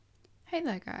Hey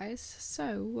there, guys.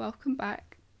 So, welcome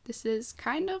back. This is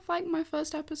kind of like my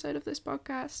first episode of this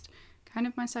podcast, kind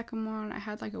of my second one. I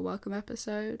had like a welcome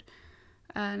episode,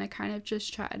 and I kind of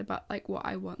just chatted about like what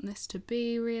I want this to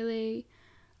be, really,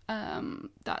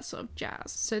 that sort of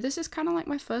jazz. So, this is kind of like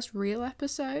my first real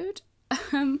episode,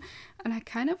 and I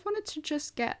kind of wanted to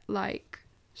just get like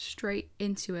straight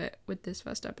into it with this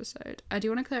first episode. I do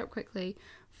want to clear up quickly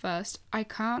first. I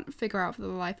can't figure out for the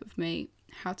life of me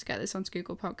how to get this onto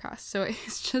Google Podcasts, so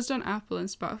it's just on Apple and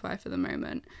Spotify for the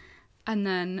moment, and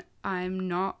then I'm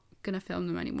not gonna film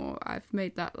them anymore. I've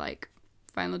made that like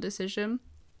final decision.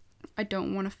 I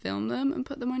don't want to film them and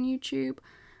put them on YouTube.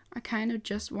 I kind of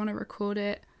just want to record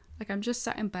it. Like, I'm just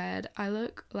sat in bed, I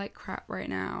look like crap right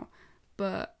now,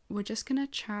 but we're just gonna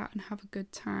chat and have a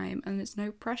good time, and it's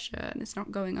no pressure, and it's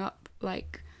not going up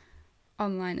like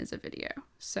online as a video.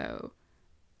 So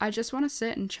I just want to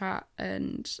sit and chat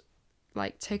and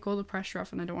like take all the pressure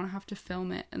off, and I don't want to have to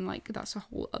film it, and like that's a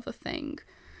whole other thing.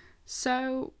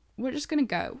 So we're just gonna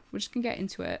get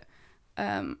into it.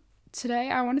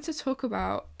 Today I wanted to talk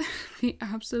about the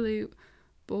absolute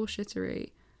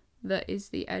bullshittery that is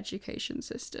the education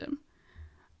system.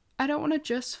 I don't want to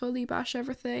just fully bash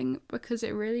everything, because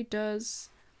it really does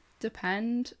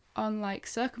depend on like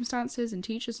circumstances and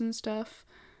teachers and stuff,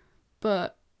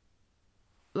 but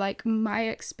like my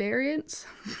experience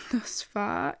thus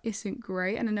far isn't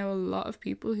great, and I know a lot of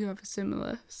people who have a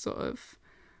similar sort of,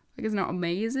 like, it's not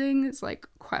amazing, it's like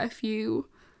quite a few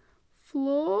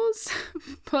flaws,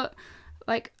 but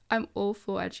like I'm all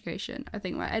for education. I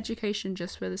think like education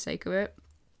just for the sake of it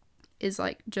is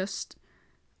like just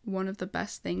one of the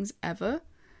best things ever.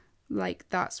 Like,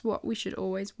 that's what we should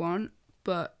always want.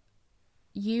 But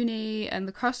uni and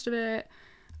the cost of it,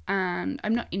 and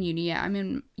I'm not in uni yet, I'm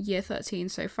in year 13,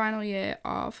 so final year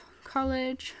of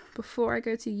college before I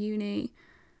go to uni,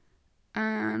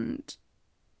 and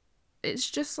it's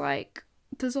just like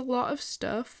there's a lot of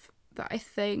stuff that I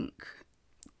think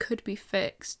could be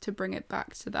fixed to bring it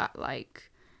back to that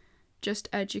like just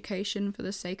education for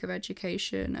the sake of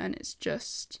education, and it's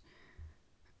just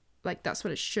like that's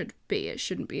what it should be. It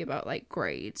shouldn't be about like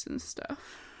grades and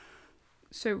stuff.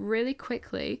 So really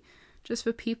quickly, just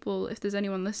for people, if there's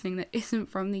anyone listening that isn't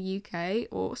from the UK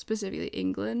or specifically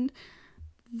England,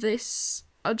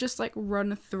 I'll just like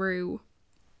run through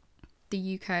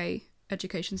the UK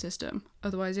education system.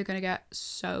 Otherwise you're going to get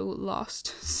so lost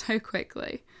so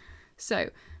quickly. So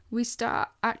we start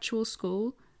actual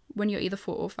school when you're either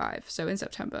 4 or 5. So in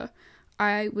September,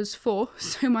 I was 4,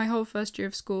 so my whole first year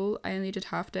of school, I only did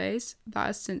half days. That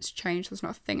has since changed, that's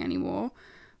not a thing anymore.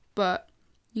 But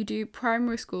you do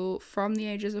primary school from the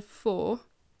ages of 4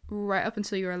 right up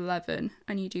until you're 11,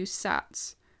 and you do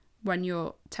SATs when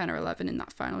you're 10 or 11 in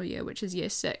that final year, which is year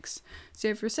 6. So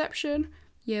you have reception,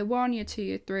 year 1, year 2,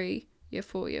 year 3, year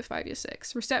 4, year 5, year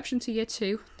 6. Reception to year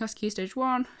 2, that's key stage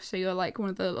 1, so you're like one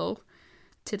of the little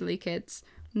tiddly kids.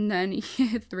 And then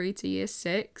year 3 to year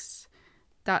 6,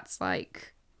 that's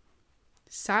like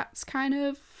SATs kind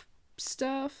of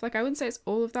stuff. Like, I wouldn't say it's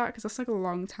all of that, because that's like a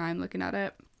long time looking at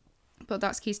it. But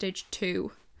that's key stage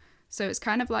 2. So it's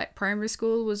kind of like primary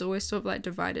school was always sort of like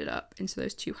divided up into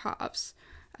those two halves,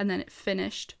 and then it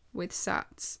finished with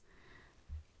SATs.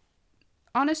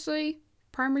 Honestly,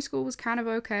 primary school was kind of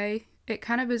okay. It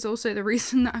kind of is also the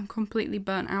reason that I'm completely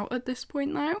burnt out at this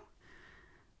point now.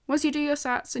 Once you do your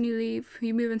SATs and you leave,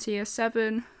 you move into year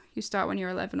 7, you start when you're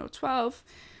 11 or 12,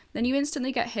 then you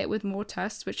instantly get hit with more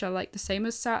tests, which are like the same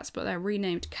as SATs, but they're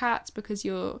renamed CATs, because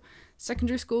your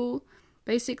secondary school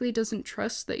basically doesn't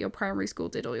trust that your primary school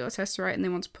did all your tests right, and they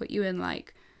want to put you in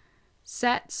like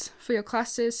sets for your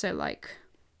classes. So like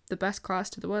the best class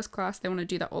to the worst class, they want to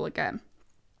do that all again.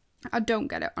 I don't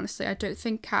get it, honestly. I don't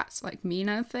think CATs like mean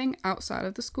anything outside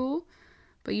of the school.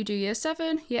 But you do year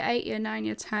 7, year 8, year 9,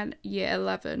 year 10, year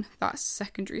 11. That's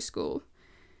secondary school.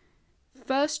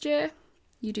 First year,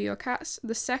 you do your CATs.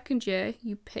 The second year,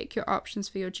 you pick your options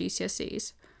for your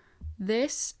GCSEs.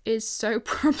 This is so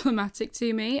problematic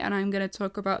to me, and I'm going to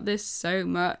talk about this so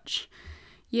much.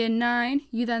 Year 9,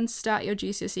 you then start your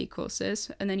GCSE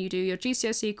courses, and then you do your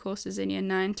GCSE courses in year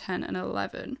 9, 10, and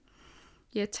 11.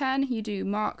 Year 10, you do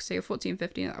marks, so you're 14,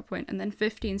 15 at that point, and then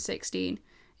 15, 16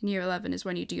 in year 11 is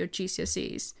when you do your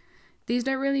GCSEs. These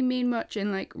don't really mean much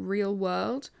in like real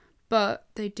world, but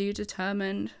they do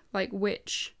determine like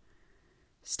which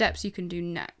steps you can do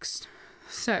next.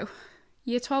 So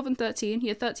year 12 and 13,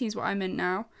 year 13 is what I'm in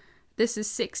now. This is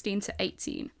 16 to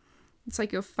 18. It's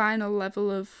like your final level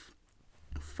of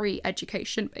free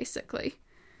education, basically.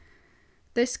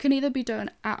 This can either be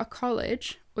done at a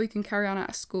college, or you can carry on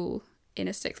at a school in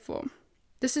a 6th form.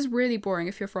 This is really boring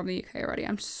if you're from the UK already.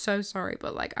 I'm so sorry,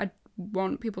 but like I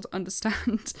want people to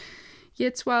understand.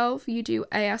 Year 12, you do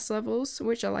AS levels,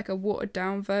 which are like a watered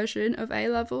down version of A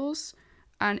levels.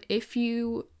 And if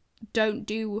you don't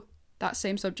do that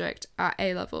same subject at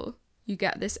A level, you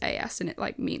get this AS and it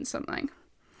like means something.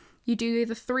 You do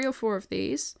either 3 or 4 of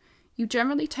these. You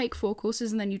generally take 4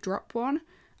 courses and then you drop one.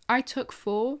 I took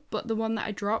 4, but the one that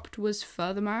I dropped was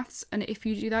further maths, and if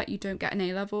you do that, you don't get an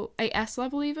A level, AS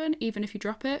level even if you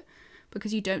drop it,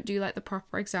 because you don't do like the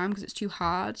proper exam because it's too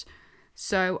hard.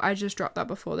 So I just dropped that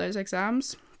before those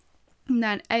exams. And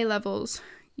then A levels,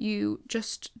 you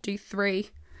just do 3.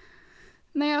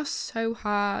 And they are so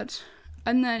hard.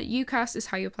 And then UCAS is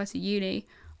how you apply to uni.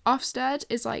 Ofsted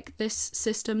is like this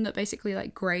system that basically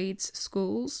like grades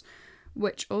schools,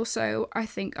 which also I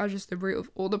think are just the root of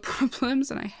all the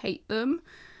problems, and I hate them.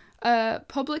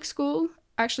 Public school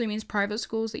actually means private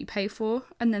schools that you pay for,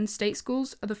 and then state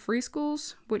schools are the free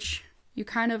schools, which you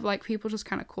kind of like, people just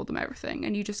kind of call them everything,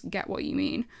 and you just get what you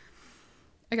mean.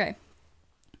 Okay.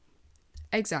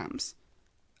 Exams.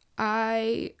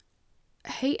 I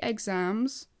hate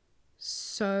exams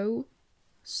so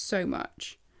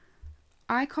much.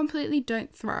 I completely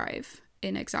don't thrive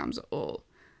in exams at all.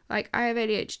 Like, I have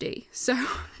ADHD, so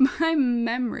my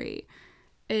memory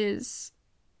is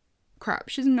crap.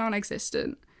 She's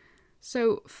non-existent.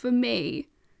 So for me,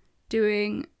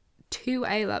 doing 2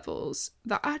 A levels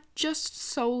that are just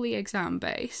solely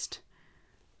exam-based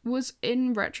was,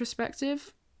 in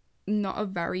retrospective, not a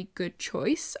very good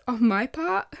choice on my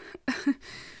part.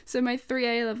 So my 3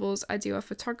 A levels, I do are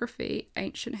photography,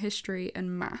 ancient history,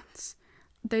 and maths.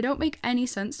 They don't make any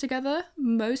sense together.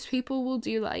 Most people will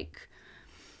do like,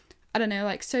 I don't know,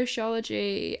 like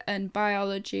sociology and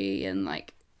biology and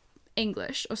like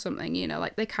English or something, you know,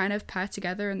 like they kind of pair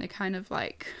together and they kind of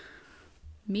like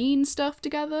mean stuff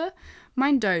together.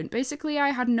 Mine don't. Basically, I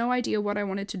had no idea what I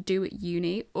wanted to do at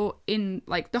uni or in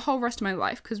like the whole rest of my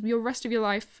life, because your rest of your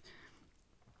life,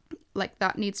 like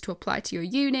that needs to apply to your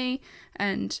uni,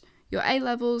 and your A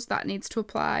levels, that needs to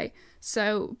apply.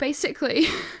 So basically,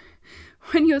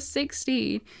 when you're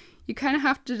 16, you kind of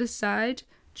have to decide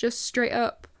just straight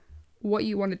up what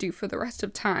you want to do for the rest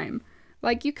of time.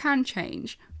 Like, you can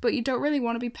change, but you don't really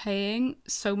want to be paying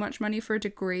so much money for a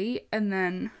degree and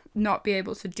then not be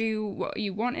able to do what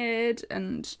you wanted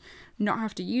and not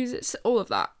have to use it, all of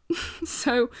that.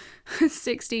 So at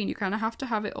 16, you kind of have to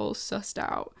have it all sussed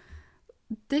out.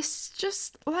 This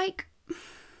just, like,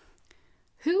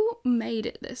 who made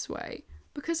it this way?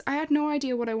 Because I had no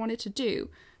idea what I wanted to do,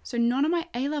 so none of my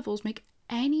A levels make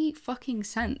any fucking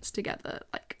sense together,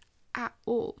 like, at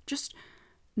all. Just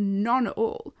none at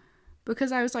all.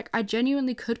 Because I was like, I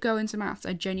genuinely could go into maths,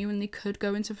 I genuinely could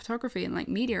go into photography and like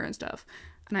media and stuff,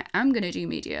 and I am gonna do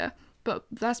media, but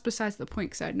that's besides the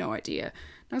point because I had no idea.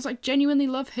 And I was like, genuinely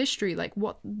love history, like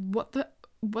what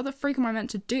the freak am I meant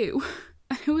to do?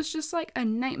 And it was just like a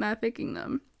nightmare picking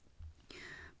them.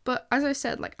 But as I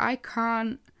said, like,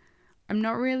 I'm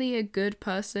not really a good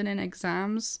person in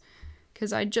exams,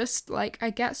 because I just, like, I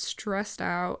get stressed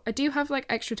out. I do have, like,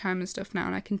 extra time and stuff now,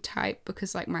 and I can type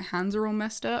because, like, my hands are all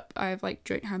messed up. I have, like,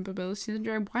 joint hand mobility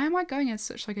syndrome. Why am I going in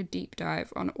such, like, a deep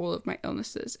dive on all of my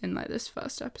illnesses in, like, this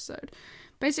first episode?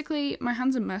 Basically, my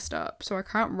hands are messed up, so I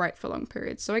can't write for long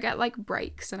periods. So I get, like,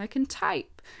 breaks, and I can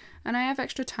type. And I have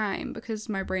extra time because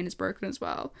my brain is broken as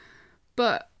well.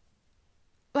 But,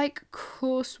 like,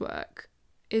 coursework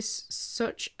is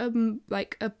such a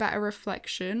better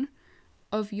reflection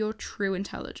of your true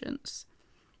intelligence.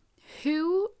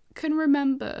 Who can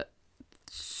remember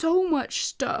so much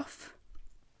stuff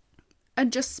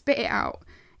and just spit it out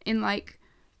in like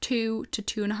 2 to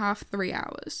 2.5, 3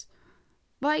 hours?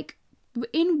 Like,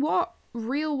 in what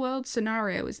real world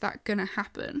scenario is that gonna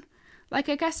happen? Like,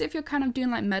 I guess if you're kind of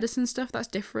doing like medicine stuff, that's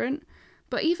different.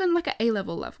 But even like at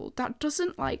A-level, that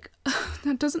doesn't like,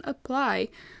 that doesn't apply.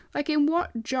 Like, in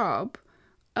what job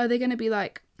are they gonna be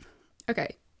like,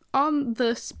 okay, on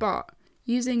the spot,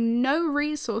 using no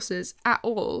resources at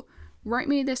all, write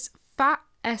me this fat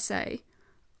essay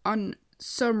on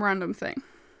some random thing?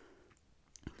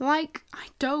 Like, I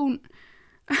don't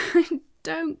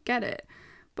get it.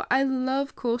 But I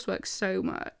love coursework so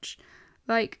much.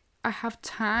 Like, I have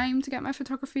time to get my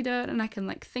photography done and I can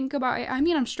like think about it. I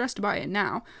mean, I'm stressed about it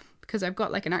now because I've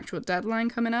got like an actual deadline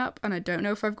coming up and I don't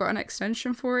know if I've got an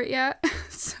extension for it yet.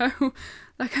 So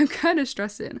like, I'm kind of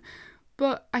stressing.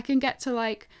 But I can get to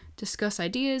like discuss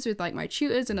ideas with like my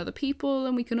tutors and other people,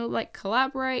 and we can all like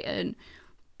collaborate and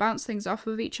bounce things off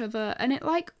of each other, and it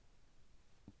like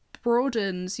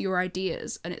broadens your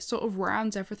ideas and it sort of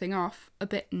rounds everything off a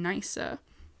bit nicer.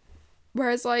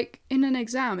 Whereas like in an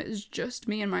exam, it's just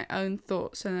me and my own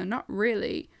thoughts and they're not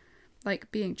really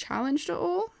like being challenged at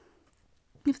all.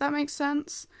 if that makes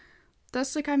sense.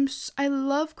 That's like, I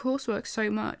love coursework so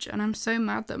much, and I'm so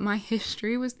mad that my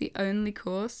history was the only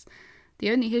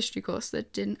history course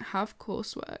that didn't have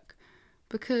coursework,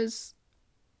 because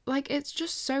like, it's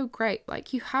just so great.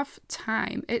 Like, you have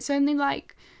time. It's normally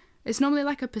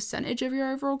like a percentage of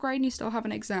your overall grade and you still have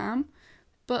an exam,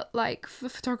 but like for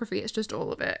photography it's just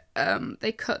all of it.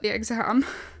 They cut the exam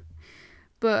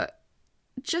but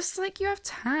just like, you have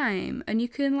time and you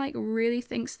can like really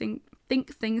think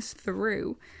things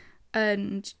through,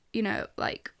 and you know,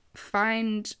 like,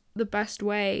 find the best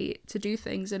way to do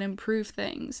things and improve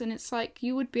things. And it's like,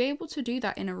 you would be able to do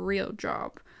that in a real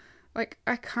job. Like,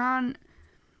 I can't,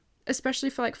 especially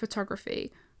for like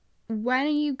photography, when are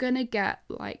you gonna get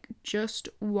like just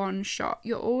one shot?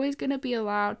 You're always gonna be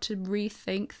allowed to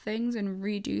rethink things and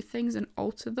redo things and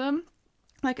alter them.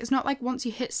 Like, it's not like once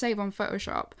you hit save on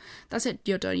Photoshop, that's it,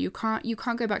 you're done. You can't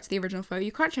go back to the original photo.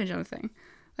 You can't change anything.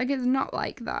 Like, it's not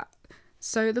like that.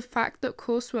 So the fact that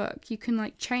coursework, you can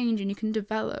like change and you can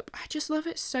develop, I just love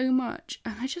it so much.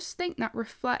 And I just think that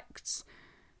reflects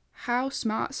how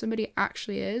smart somebody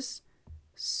actually is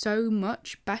so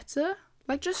much better.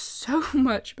 Like, just so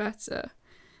much better.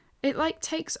 It like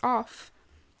takes off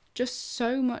just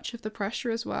so much of the pressure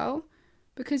as well,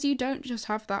 because you don't just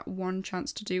have that one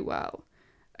chance to do well,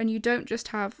 and you don't just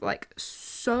have like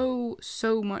so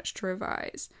much to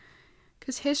revise.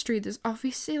 Because history, there's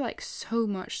obviously like so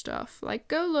much stuff. Like,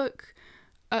 go look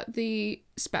at the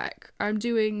spec. I'm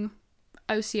doing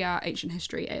OCR Ancient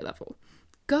History A-level.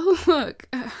 Go look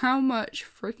at how much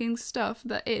freaking stuff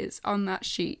there is on that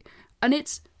sheet. And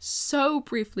it's so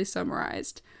briefly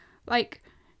summarized. Like,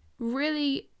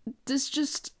 really,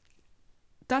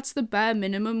 that's the bare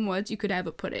minimum words you could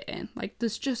ever put it in. Like,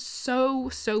 there's just so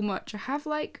much. I have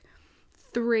like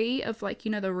 3 of like,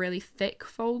 you know, the really thick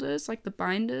folders, like the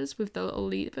binders with the little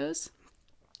levers.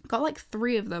 Got like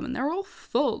 3 of them, and they're all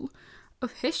full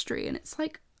of history, and it's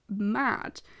like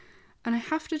mad. And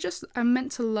I'm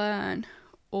meant to learn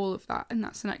all of that, and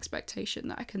that's an expectation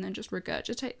that I can then just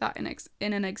regurgitate that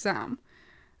in an exam.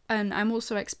 And I'm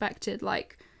also expected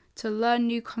like to learn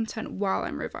new content while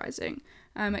I'm revising.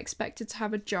 I'm expected to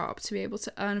have a job to be able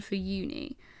to earn for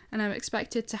uni, and I'm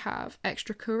expected to have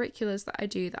extracurriculars that I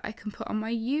do that I can put on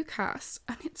my UCAS.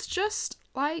 And it's just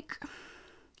like,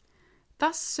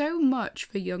 that's so much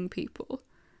for young people.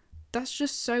 That's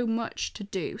just so much to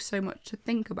do, so much to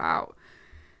think about.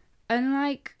 And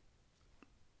like,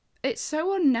 it's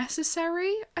so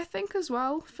unnecessary, I think, as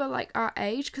well, for like our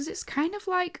age, because it's kind of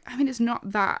like, I mean, it's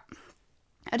not that.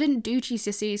 I didn't do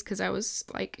GCSEs because I was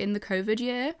like in the COVID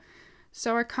year,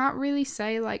 so I can't really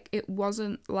say like it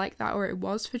wasn't like that or it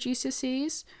was for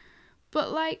GCSEs.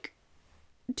 But like,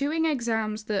 doing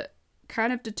exams that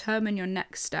kind of determine your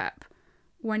next step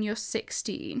when you're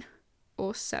 16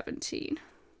 or 17,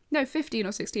 no, 15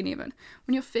 or 16 even,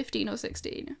 when you're 15 or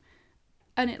 16,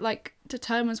 and it like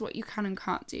determines what you can and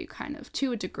can't do, kind of,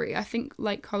 to a degree. I think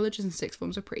like colleges and sixth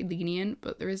forms are pretty lenient,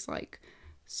 but there is like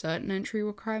certain entry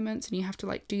requirements, and you have to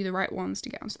like do the right ones to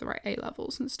get onto the right A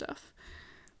levels and stuff.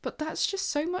 But that's just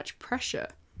so much pressure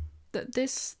that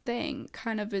this thing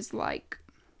kind of is like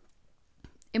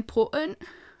important,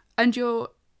 and you're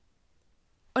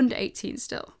under 18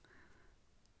 still,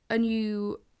 and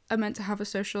you are meant to have a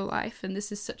social life, and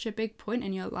this is such a big point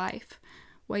in your life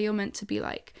where you're meant to be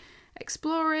like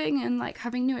exploring and like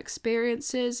having new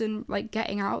experiences and like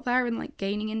getting out there and like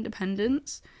gaining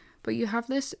independence, but you have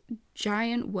this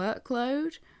giant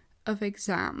workload of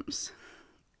exams.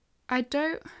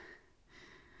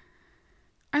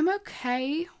 I'm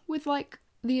okay with like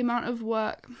the amount of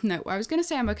work. No, I was going to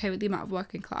say I'm okay with the amount of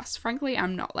work in class. Frankly,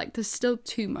 I'm not. Like, there's still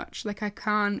too much. Like, I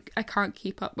can't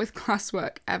keep up with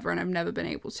classwork ever, and I've never been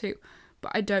able to.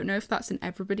 But I don't know if that's an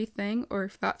everybody thing or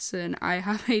if that's an I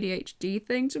have ADHD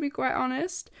thing, to be quite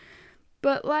honest.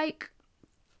 But like,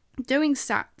 doing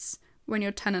SATs when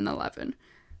you're 10 and 11,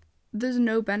 there's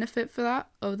no benefit for that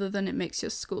other than it makes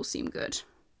your school seem good.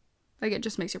 Like, it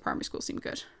just makes your primary school seem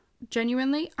good.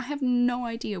 Genuinely, I have no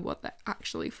idea what they're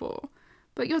actually for.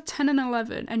 But you're 10 and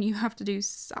 11 and you have to do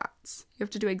SATs. You have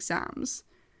to do exams.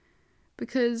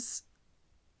 Because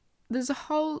there's a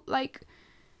whole, like,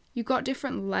 you got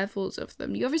different levels of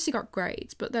them. You obviously got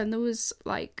grades, but then there was,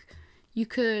 like, you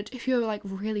could, if you were, like,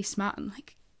 really smart and,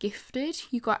 like, gifted,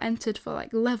 you got entered for,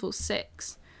 like, level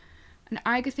 6. And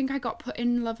I think I got put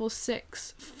in level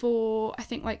 6 for, I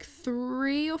think, like,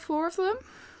 3 or 4 of them.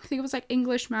 I think it was, like,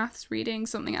 English, maths, reading,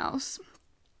 something else.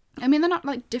 I mean, they're not,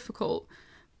 like, difficult,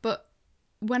 but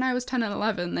when I was 10 and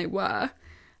 11, they were.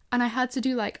 And I had to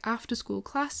do, like, after-school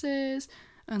classes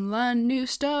and learn new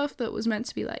stuff that was meant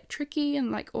to be like tricky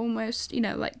and like almost, you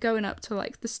know, like going up to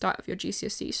like the start of your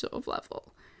GCSE sort of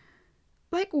level.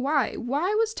 Like, why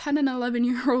was 10 and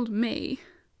 11-year-old me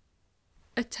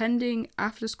attending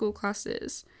after school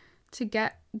classes to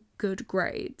get good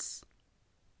grades?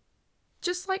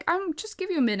 Just like, just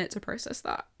give you a minute to process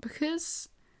that, because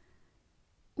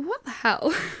what the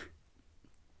hell?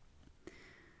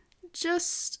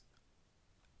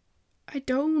 I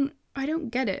don't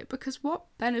get it, because what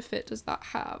benefit does that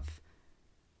have?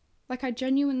 Like, I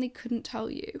genuinely couldn't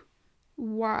tell you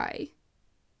why.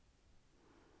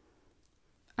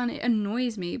 And it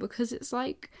annoys me, because it's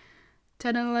like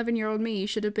 10 and 11-year-old me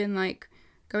should have been like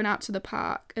going out to the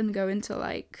park and going to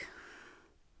like,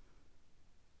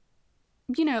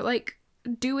 you know, like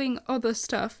doing other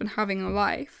stuff and having a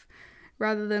life,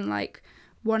 rather than like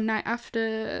one night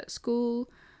after school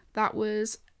that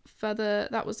was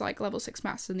like level 6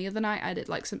 maths, and the other night I did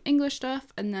like some English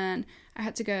stuff, and then I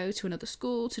had to go to another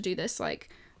school to do this like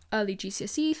early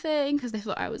GCSE thing because they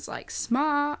thought I was like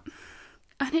smart.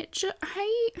 And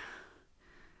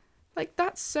like,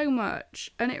 that's so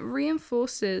much, and it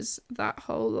reinforces that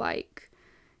whole like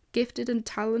gifted and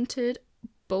talented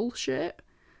bullshit,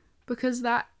 because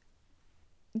that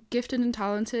gifted and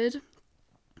talented,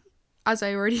 as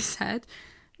I already said,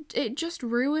 it just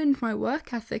ruined my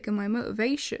work ethic and my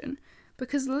motivation,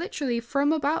 because literally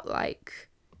from about like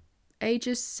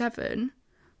ages 7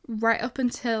 right up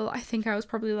until I think I was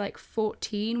probably like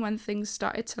 14 when things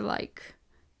started to like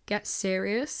get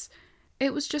serious,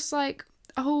 it was just like,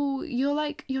 oh,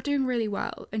 you're doing really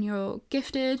well and you're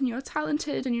gifted and you're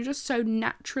talented and you're just so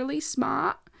naturally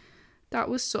smart. That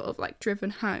was sort of like driven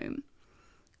home,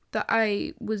 that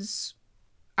I was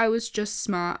just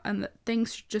smart and that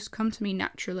things should just come to me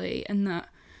naturally, and that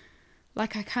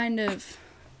like I kind of,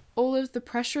 all of the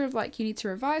pressure of like you need to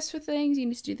revise for things, you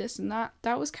need to do this and that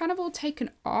was kind of all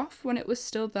taken off when it was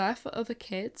still there for other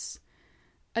kids.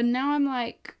 And now I'm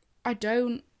like, I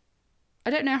don't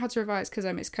know how to revise because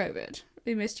I missed COVID.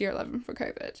 We missed year 11 for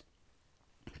COVID.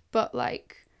 But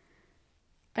like,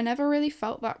 I never really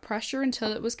felt that pressure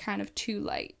until it was kind of too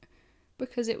late,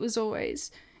 because it was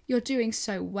always, you're doing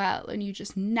so well and you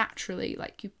just naturally,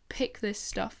 like, you pick this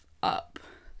stuff up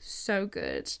so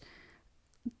good,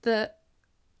 that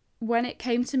when it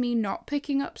came to me not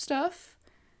picking up stuff,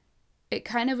 it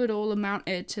kind of had all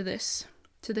amounted to this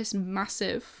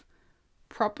massive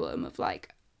problem of like,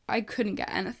 I couldn't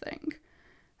get anything.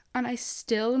 And I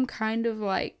still am kind of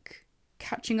like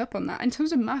catching up on that. In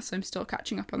terms of maths, I'm still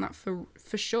catching up on that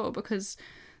for sure, because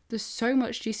there's so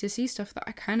much GCSE stuff that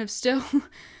I kind of still,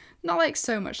 not like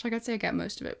so much, like I'd say I get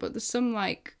most of it, but there's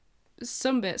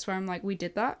some bits where I'm like, we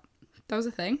did that? That was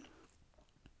a thing?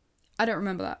 I don't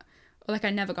remember that. Or like, I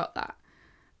never got that.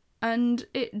 And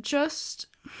it just,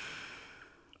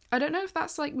 I don't know if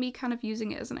that's like me kind of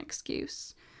using it as an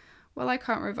excuse. Well, I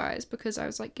can't revise because I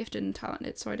was like gifted and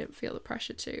talented, so I didn't feel the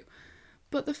pressure to.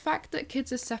 But the fact that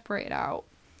kids are separated out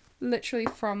literally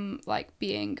from like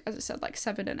being, as I said, like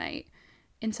 7 and 8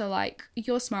 into like,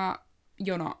 you're smart,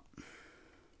 you're not.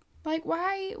 Like,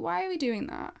 why are we doing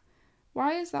that?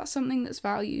 Why is that something that's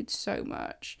valued so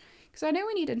much? Because I know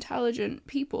we need intelligent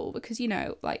people, because, you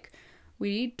know, like, we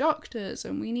need doctors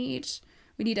and we need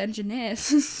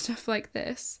engineers and stuff like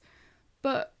this.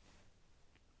 But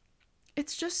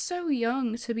it's just so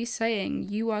young to be saying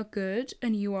you are good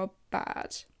and you are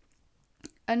bad.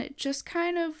 And it just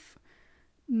kind of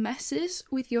messes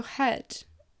with your head.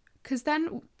 Because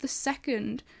then the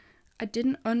second I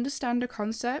didn't understand a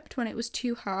concept when it was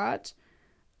too hard,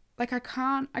 like I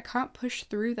can't push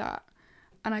through that.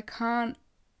 And I can't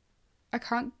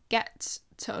get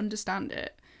to understand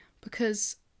it,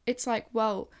 because it's like,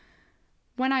 well,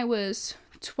 when I was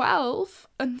 12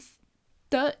 and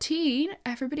 13,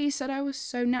 everybody said I was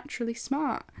so naturally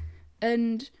smart,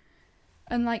 and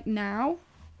like now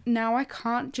I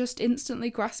can't just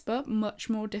instantly grasp up much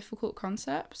more difficult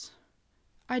concepts.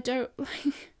 I don't,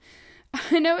 like,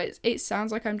 I know it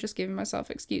sounds like I'm just giving myself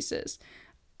excuses,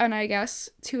 and I guess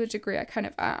to a degree I kind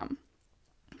of am,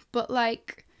 but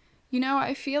like, you know,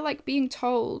 I feel like being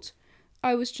told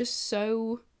I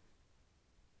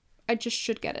just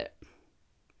should get it.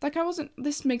 Like,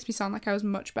 this makes me sound like I was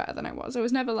much better than I was. I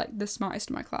was never, like, the smartest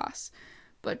in my class.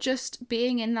 But just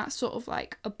being in that sort of,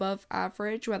 like, above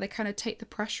average, where they kind of take the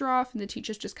pressure off and the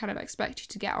teachers just kind of expect you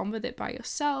to get on with it by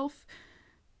yourself.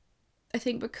 I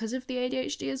think because of the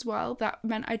ADHD as well, that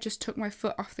meant I just took my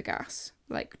foot off the gas.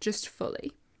 Like, just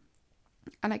fully.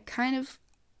 And I kind of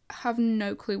have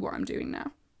no clue what I'm doing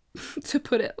now, to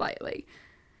put it lightly.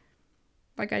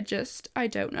 Like, I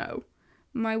don't know.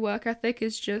 My work ethic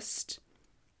is just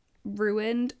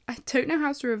ruined. I don't know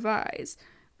how to revise,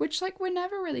 which, like, we're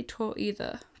never really taught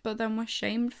either, but then we're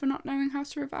shamed for not knowing how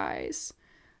to revise.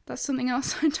 That's something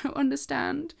else I don't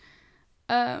understand.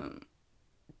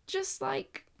 Just,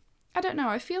 like, I don't know,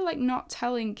 I feel like not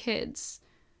telling kids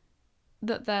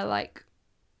that they're, like,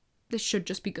 they should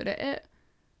just be good at it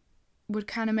would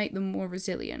kind of make them more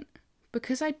resilient.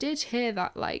 Because I did hear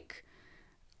that, like,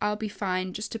 I'll be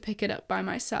fine just to pick it up by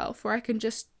myself, or I can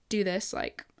just do this,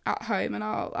 like, at home, and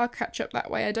I'll catch up that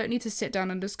way. I don't need to sit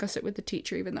down and discuss it with the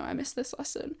teacher, even though I missed this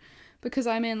lesson, because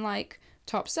I'm in, like,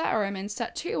 top set, or I'm in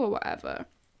set 2 or whatever.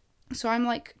 So I'm,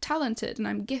 like, talented and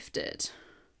I'm gifted.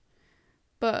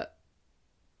 But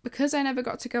because I never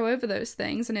got to go over those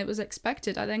things and it was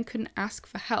expected, I then couldn't ask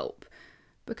for help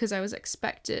because I was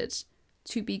expected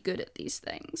to be good at these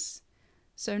things.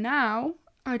 So now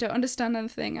I don't understand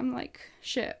anything. I'm like,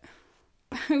 shit,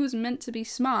 I was meant to be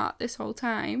smart this whole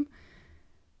time.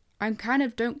 I kind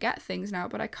of don't get things now,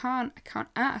 but I can't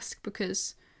ask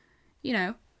because, you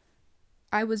know,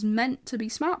 I was meant to be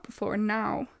smart before, and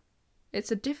now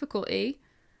it's a difficulty,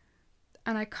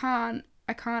 and I can't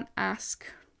ask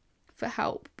for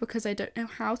help because I don't know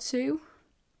how to.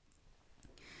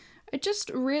 It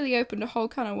just really opened a whole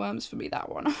can of worms for me, that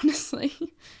one,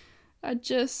 honestly. It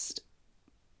just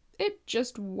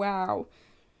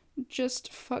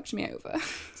fucked me over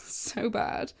so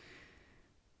bad.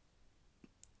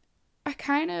 I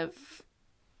kind of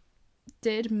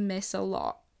did miss a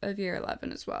lot of year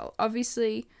 11 as well.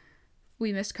 Obviously,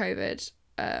 we missed COVID.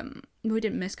 We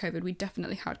didn't miss COVID, we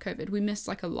definitely had COVID. We missed,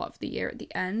 like, a lot of the year at the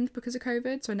end because of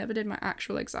COVID, so I never did my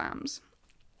actual exams.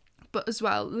 But as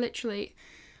well, literally,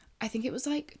 I think it was,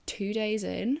 like, 2 days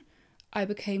in, I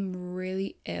became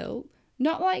really ill.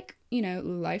 Not, like, you know,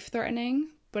 life-threatening,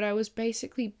 but I was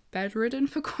basically bedridden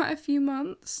for quite a few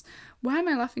months. Why am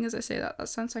I laughing as I say that? That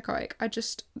sounds psychotic.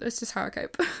 This is how I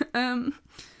cope. I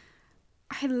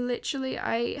had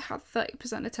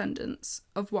 30% attendance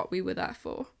of what we were there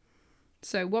for.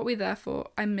 So what we're there for,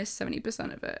 I missed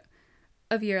 70% of it,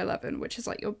 of year 11, which is,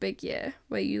 like, your big year,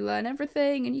 where you learn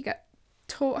everything and you get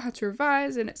taught how to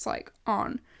revise, and it's, like,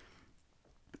 on.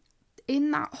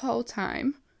 In that whole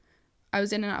time, I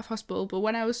was in and out of hospital, but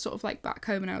when I was sort of, like, back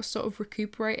home and I was sort of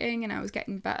recuperating and I was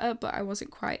getting better, but I wasn't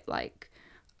quite, like,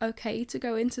 okay to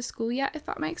go into school yet, if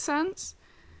that makes sense.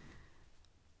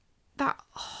 That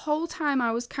whole time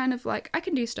I was kind of like, I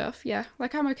can do stuff, yeah,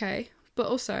 like, I'm okay, but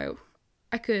also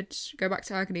I could go back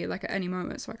to agony, like, at any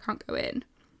moment, so I can't go in.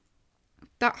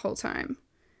 That whole time,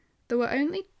 there were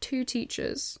only 2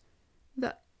 teachers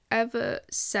that ever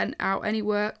sent out any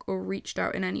work or reached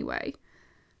out in any way.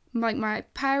 Like, my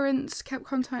parents kept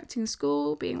contacting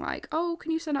school, being like, oh,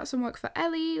 can you send out some work for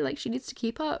Ellie? Like, she needs to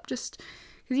keep up, just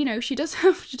because, you know, she does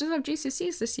have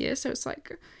GCSEs this year, so it's,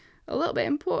 like, a little bit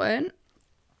important.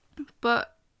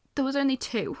 But there was only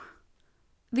 2.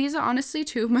 These are honestly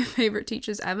 2 of my favourite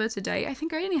teachers ever to date. I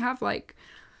think I only have, like,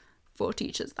 4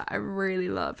 teachers that I really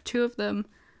love. 2 of them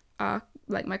are,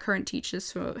 like, my current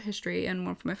teachers for history and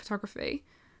one for my photography.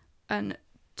 And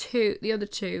the other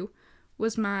 2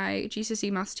 was my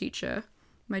GCSE maths teacher,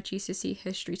 my GCSE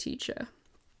history teacher.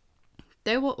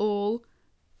 They were all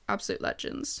absolute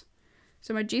legends.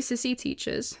 So my GCSE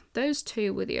teachers, those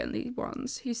 2 were the only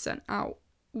ones who sent out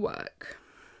work.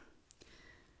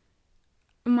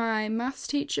 My maths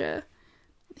teacher,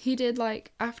 he did,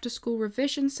 like, after school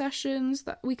revision sessions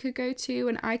that we could go to,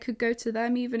 and I could go to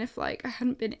them even if, like, I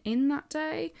hadn't been in that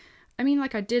day. I mean,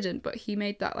 like, I didn't, but he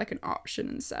made that, like, an option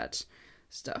and said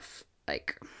stuff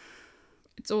like,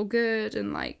 it's all good,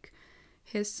 and, like,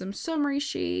 here's some summary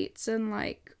sheets and,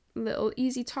 like, little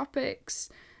easy topics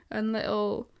and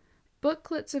little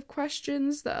booklets of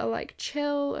questions that are, like,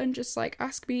 chill and just, like,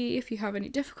 ask me if you have any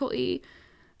difficulty.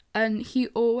 And he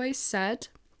always said,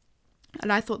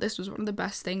 and I thought this was one of the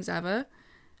best things ever,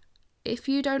 if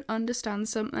you don't understand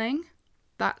something,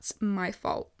 that's my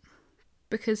fault.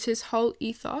 Because his whole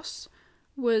ethos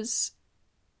was,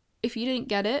 if you didn't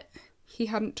get it, he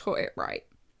hadn't taught it right.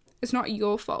 It's not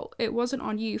your fault. It wasn't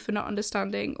on you for not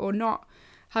understanding or not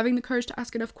having the courage to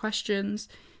ask enough questions.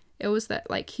 It was that,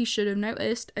 like, he should have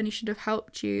noticed and he should have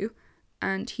helped you,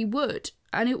 and he would.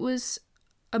 And it was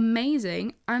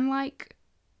amazing, and, like,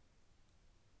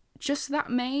 just that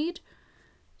made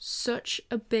such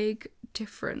a big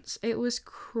difference. It was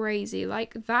crazy.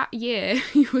 Like, that year,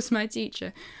 he was my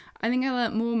teacher. I think I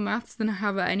learnt more maths than I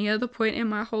have at any other point in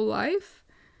my whole life.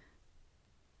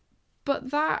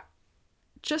 But that,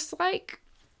 just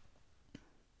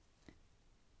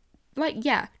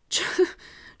yeah.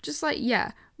 Just like,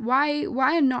 yeah. Why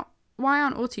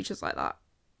aren't all teachers like that?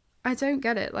 I don't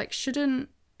get it. Like, shouldn't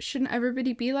shouldn't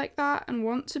everybody be like that and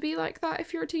want to be like that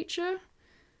if you're a teacher?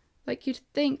 Like, you'd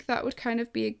think that would kind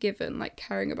of be a given, like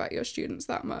caring about your students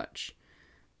that much.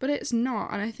 But it's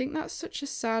not, and I think that's such a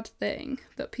sad thing,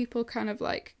 that people kind of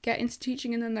like get into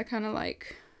teaching and then they're kind of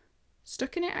like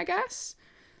stuck in it, I guess.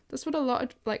 That's what a lot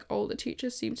of like older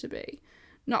teachers seem to be.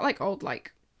 Not like old,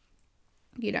 like,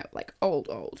 you know, like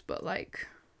old, but like,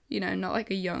 you know, not like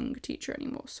a young teacher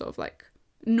anymore, sort of like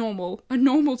a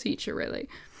normal teacher, really.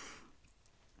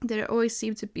 They don't always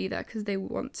seem to be there because they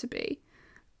want to be.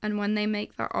 And when they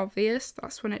make that obvious,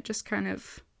 that's when it just kind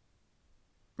of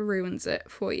ruins it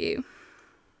for you.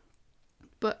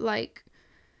 But like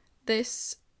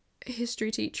this history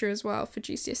teacher as well for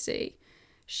GCSE,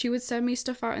 she would send me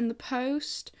stuff out in the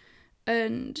post,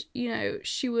 and, you know,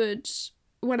 she would,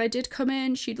 when I did come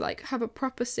in, she'd like have a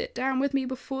proper sit down with me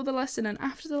before the lesson and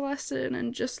after the lesson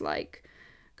and just like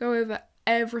go over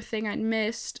everything I'd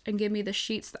missed and give me the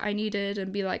sheets that I needed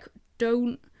and be like,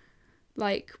 don't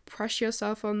like press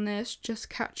yourself on this,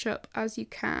 just catch up as you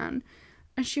can.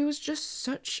 And she was just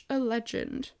such a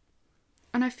legend.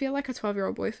 And I feel like a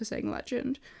 12-year-old boy for saying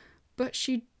legend, but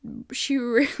she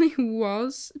really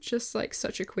was just like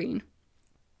such a queen,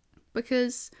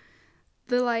 because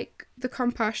the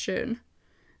compassion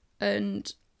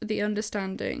and the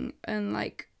understanding and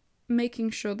like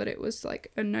making sure that it was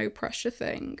like a no pressure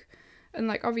thing, and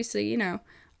like obviously, you know,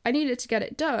 I needed to get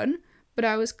it done, but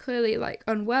I was clearly like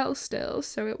unwell still,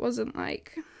 so it wasn't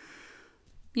like,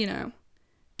 you know,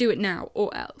 do it now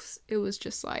or else. It was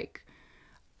just like,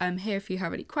 I'm here if you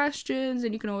have any questions,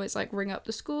 and you can always like ring up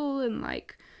the school and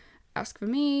like ask for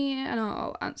me and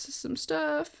I'll answer some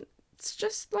stuff. It's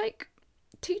just like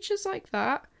teachers like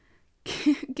that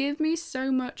give me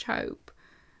so much hope,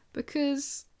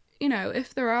 because, you know,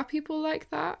 if there are people like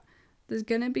that, there's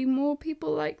gonna be more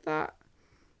people like that.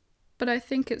 But I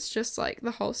think it's just like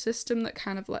the whole system that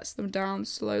kind of lets them down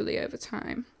slowly over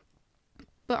time.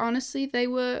 But honestly, they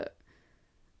were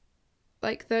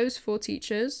like, those 4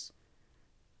 teachers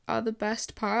are the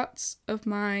best parts of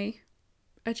my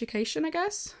education, I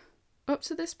guess, up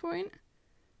to this point,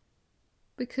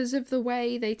 because of the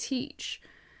way they teach,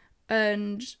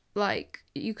 and like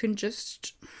you can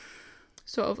just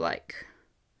sort of like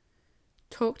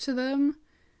talk to them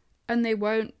and they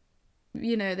won't,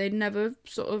 you know, they'd never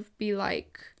sort of be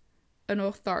like an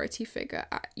authority figure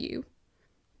at you,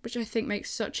 which I think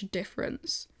makes such a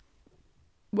difference.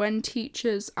 When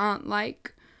teachers aren't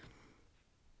like,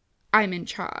 I'm in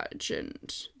charge,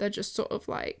 and they're just sort of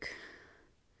like,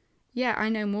 yeah, I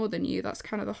know more than you, that's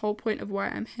kind of the whole point of why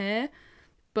I'm here,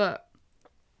 but,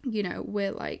 you know,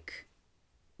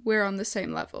 we're on the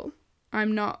same level.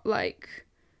 I'm not like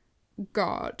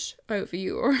God over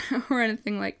you or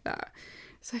anything like that.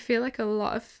 So I feel like a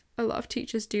lot of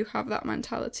teachers do have that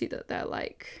mentality that they're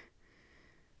like,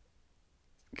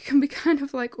 can be kind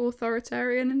of like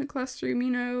authoritarian in the classroom, you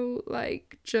know,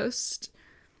 like just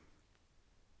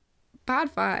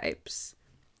bad vibes.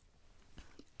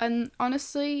 And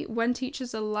honestly, when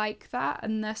teachers are like that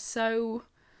and they're so,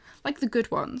 like the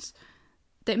good ones,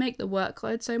 they make the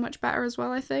workload so much better as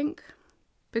well, I think.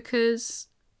 Because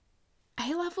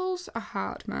A-levels are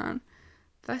hard, man.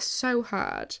 They're so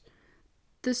hard.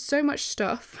 There's so much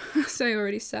stuff, as I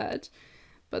already said.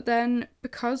 But then,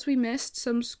 because we missed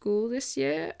some school this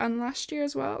year, and last year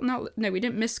as well, no, we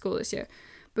didn't miss school this year.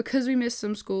 Because we missed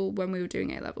some school when we were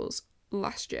doing A-levels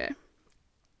last year,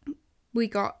 we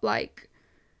got, like,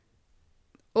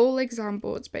 all exam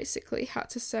boards basically had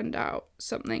to send out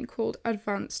something called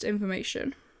advanced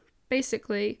information.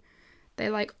 Basically, they,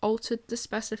 like, altered the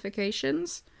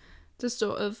specifications to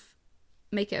sort of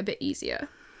make it a bit easier.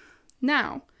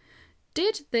 Now,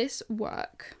 did this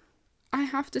work? I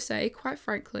have to say, quite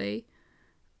frankly,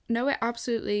 no, it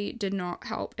absolutely did not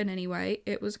help in any way.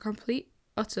 It was a complete,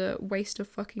 utter waste of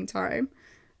fucking time.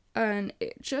 And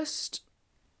it just...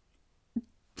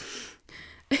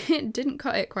 it didn't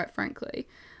cut it, quite frankly.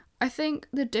 I think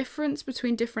the difference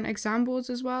between different exam boards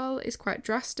as well is quite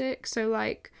drastic. So,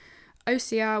 like,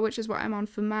 OCR, which is what I'm on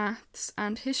for maths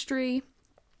and history,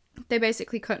 they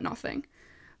basically cut nothing.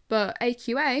 But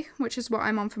AQA, which is what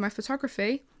I'm on for my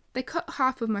photography, they cut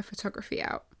half of my photography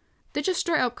out. They just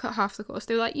straight up cut half the course.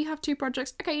 They were like, you have 2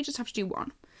 projects, okay, you just have to do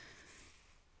 1.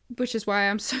 Which is why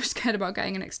I'm so scared about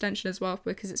getting an extension as well,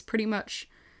 because it's pretty much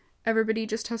everybody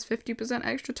just has 50%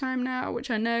 extra time now, which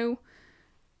I know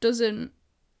doesn't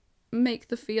make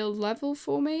the field level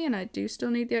for me, and I do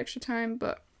still need the extra time,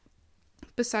 but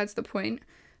besides the point,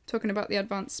 talking about the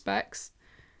advanced specs,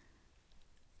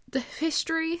 the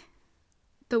history,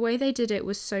 the way they did it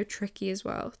was so tricky as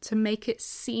well, to make it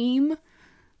seem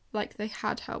like they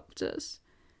had helped us.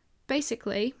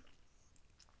 Basically,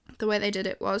 the way they did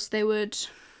it was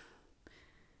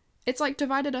it's like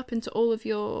divided up into all of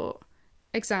your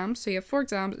exams. So you have 4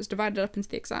 exams, it's divided up into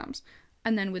the exams.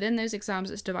 And then within those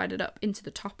exams, it's divided up into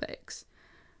the topics.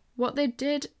 What they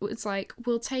did was like,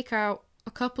 we'll take out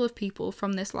a couple of people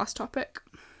from this last topic.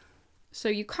 So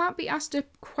you can't be asked a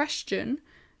question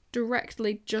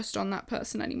directly just on that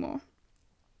person anymore.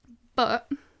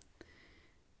 But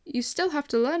you still have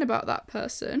to learn about that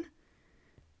person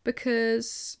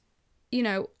because, you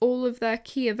know, all of their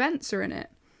key events are in it.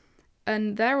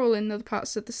 And they're all in other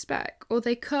parts of the spec. Or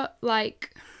they cut,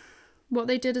 like, what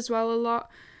they did as well a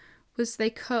lot was they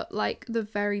cut, like, the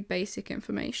very basic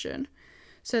information.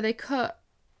 So they cut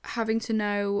having to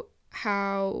know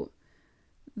how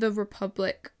the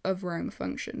Republic of Rome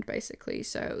functioned, basically.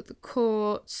 So the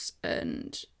courts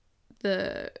and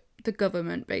the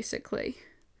government, basically.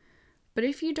 But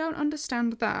if you don't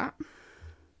understand that,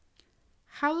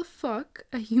 how the fuck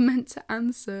are you meant to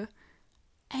answer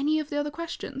any of the other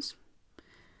questions?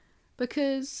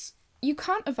 Because you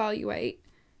can't evaluate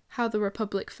how the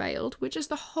Republic failed, which is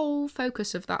the whole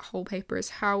focus of that whole paper, is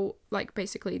how, like,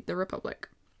 basically the Republic,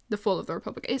 the fall of the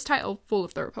Republic. It's titled Fall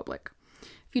of the Republic.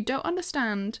 If you don't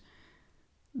understand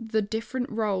the different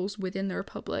roles within the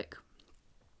Republic,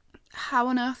 how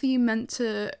on earth are you meant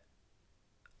to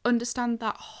understand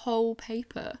that whole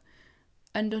paper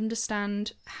and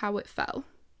understand how it fell?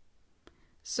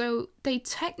 So they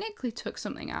technically took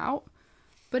something out,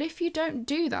 but if you don't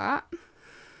do that,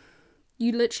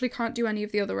 you literally can't do any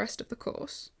of the other rest of the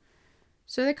course.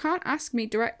 So they can't ask me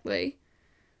directly,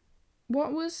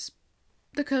 what was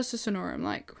the Cursus Honorum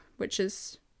like? Which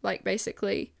is, like,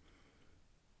 basically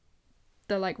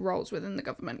the, like, roles within the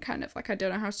government, kind of. Like, I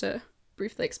don't know how to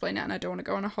briefly explain it, and I don't want to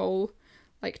go on a whole,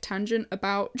 like, tangent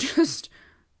about just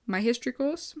my history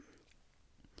course.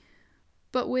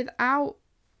 But without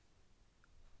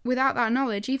that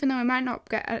knowledge, even though I might not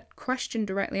get a question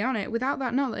directly on it, without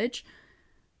that knowledge,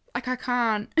 like, I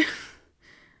can't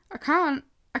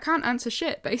answer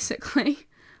shit, basically.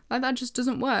 Like, that just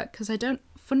doesn't work, because I don't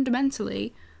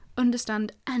fundamentally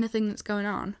understand anything that's going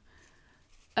on.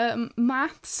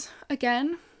 Maths,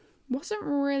 again, wasn't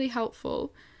really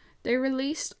helpful. They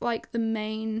released, like,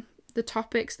 the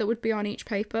topics that would be on each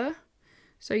paper.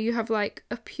 So you have, like,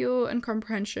 a pure and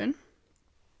comprehension,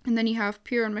 and then you have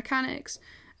pure and mechanics,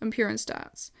 and pure and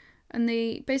stats. And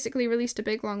they basically released a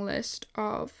big long list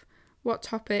of what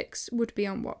topics would be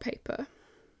on what paper.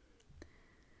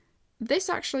 This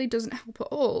actually doesn't help at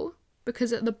all,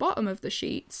 because at the bottom of the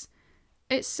sheets,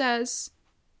 it says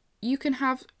you can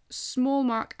have small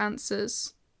mark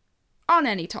answers on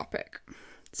any topic.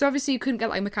 So obviously you couldn't get,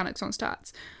 like, mechanics on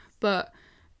stats, but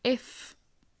if,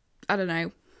 I don't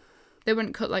know, they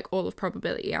wouldn't cut, like, all of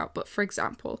probability out, but for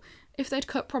example, if they'd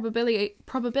cut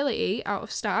probability out of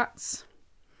stats,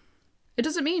 it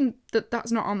doesn't mean that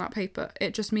that's not on that paper.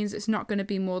 It just means it's not going to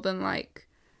be more than, like,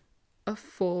 a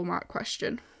 4-mark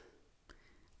question.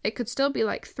 It could still be,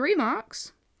 like, 3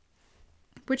 marks,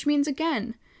 which means,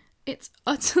 again, it's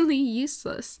utterly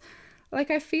useless.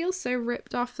 Like, I feel so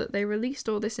ripped off that they released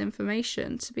all this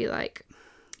information to be like,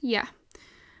 yeah,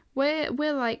 we're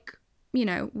like, you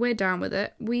know, we're down with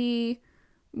it. We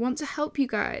want to help you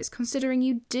guys, considering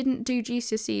you didn't do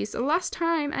GCSEs. The last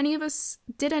time any of us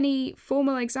did any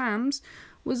formal exams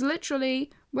was literally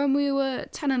when we were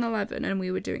 10 and 11 and we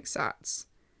were doing SATs.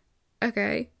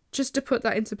 Okay, just to put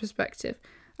that into perspective.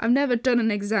 I've never done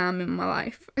an exam in my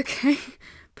life, okay?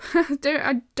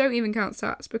 I don't even count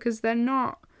SATs because they're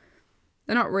not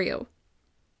real.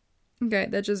 Okay,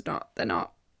 they're just not. They're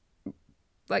not.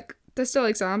 Like, they're still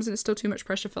exams and it's still too much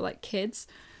pressure for, like, kids,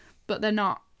 but they're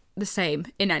not the same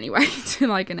in any way to,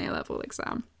 like, an A-level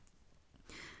exam.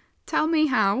 Tell me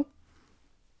how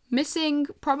missing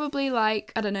probably,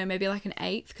 like, I don't know, maybe like an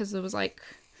 8th, because there was like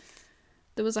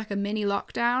a mini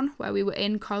lockdown where we were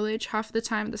in college half of the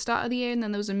time at the start of the year, and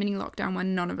then there was a mini lockdown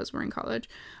when none of us were in college.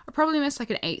 I probably missed like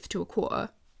an 1/8 to a quarter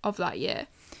of that year.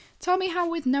 Tell me how,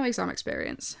 with no exam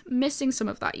experience, missing some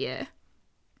of that year,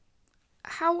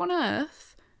 how on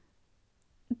earth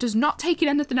does not taking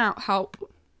anything out help?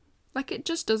 Like, it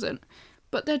just doesn't.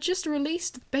 But they're just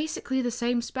released basically the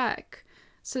same spec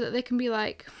so that they can be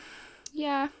like,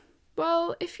 yeah,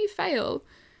 well, if you fail,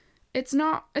 it's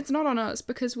not on us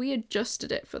because we adjusted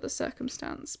it for the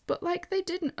circumstance. But, like, they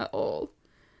didn't at all.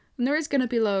 And there is going to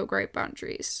be lower grade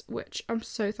boundaries, which I'm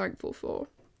so thankful for.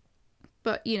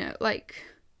 But, you know, like,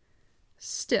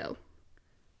 still,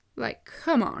 like,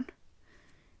 come on.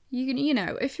 You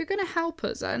know, if you're going to help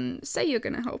us and say you're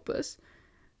going to help us,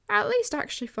 at least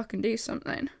actually fucking do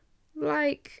something.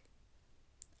 Like,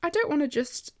 I don't want to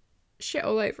just shit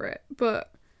all over it,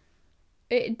 but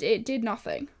it did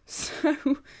nothing.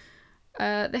 So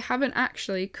they haven't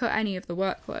actually cut any of the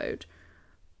workload,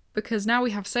 because now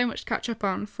we have so much to catch up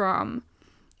on from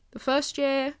the first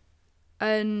year,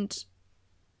 and,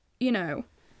 you know,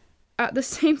 at the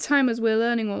same time as we're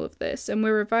learning all of this and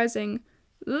we're revising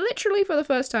literally for the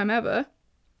first time ever,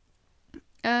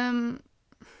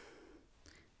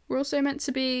 we're also meant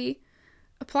to be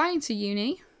applying to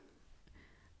uni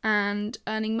and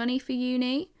earning money for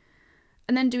uni,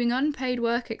 and then doing unpaid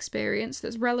work experience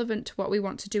that's relevant to what we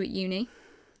want to do at uni,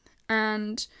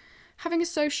 and having a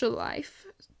social life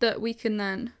that we can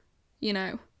then, you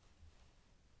know,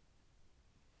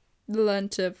 learn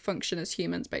to function as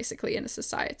humans, basically, in a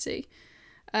society.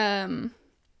 And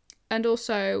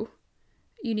also,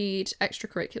 you need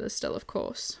extracurriculars still, of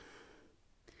course.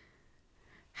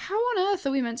 How on earth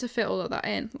are we meant to fit all of that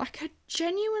in? Like, I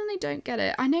genuinely don't get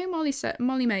it. I know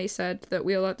Molly May said that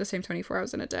we all had the same 24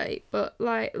 hours in a day, but,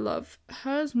 like, love,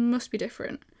 hers must be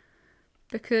different,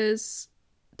 because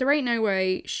there ain't no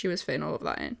way she was fitting all of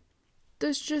that in.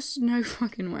 There's just no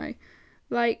fucking way.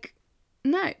 Like,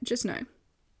 no, just no.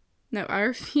 No, I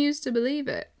refuse to believe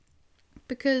it,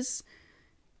 because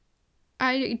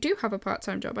I do have a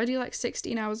part-time job. I do like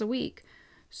 16 hours a week,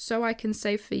 so I can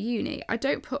save for uni. I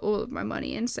don't put all of my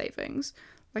money in savings.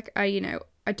 Like, I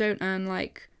don't earn,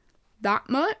 like, that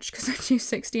much, because I do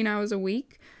 16 hours a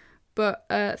week, but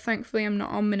thankfully I'm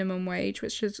not on minimum wage,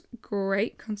 which is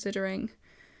great, considering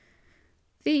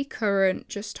the current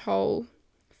just whole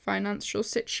financial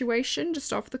situation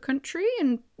just of the country,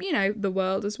 and, you know, the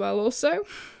world as well also.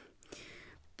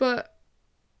 But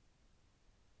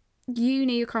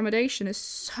uni accommodation is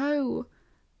so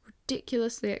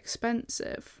ridiculously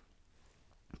expensive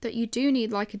that you do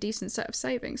need, like, a decent set of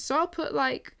savings. So I'll put,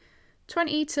 like,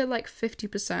 20 to, like,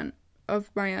 50% of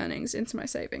my earnings into my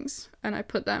savings, and I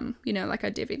put them, you know, like,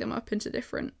 I divvy them up into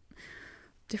different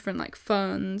like,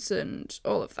 funds and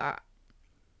all of that.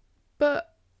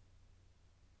 But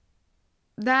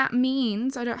that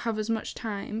means I don't have as much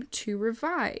time to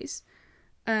revise,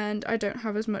 and I don't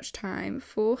have as much time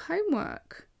for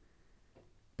homework.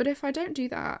 But if I don't do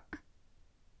that,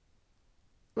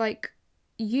 like,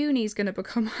 uni's going to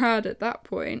become hard at that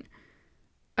point,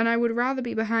 and I would rather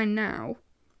be behind now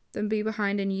than be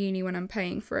behind in uni when I'm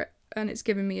paying for it and it's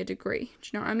giving me a degree. Do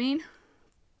you know what I mean?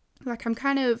 Like, I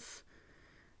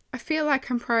feel like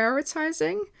I'm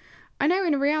prioritising. I know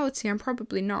in reality I'm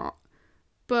probably not,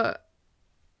 but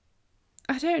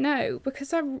I don't know,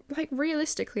 because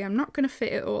realistically, I'm not going to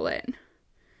fit it all in.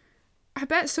 I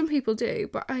bet some people do,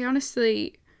 but I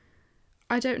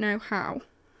don't know how.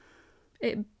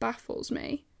 It baffles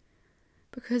me,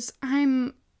 because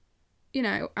I'm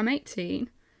 18,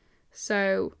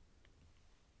 so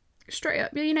straight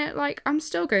up, you know, like, I'm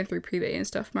still going through puberty and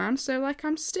stuff, man, so, like,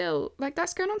 I'm still, like,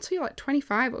 that's going on till you're, like,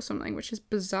 25 or something, which is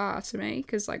bizarre to me,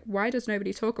 because, like, why does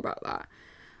nobody talk about that?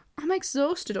 I'm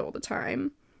exhausted all the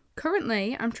time.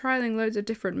 Currently, I'm trialling loads of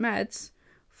different meds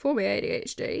for my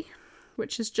ADHD,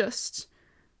 which is just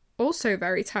also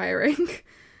very tiring.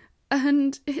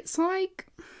 And it's like,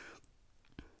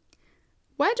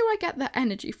 where do I get that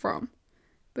energy from?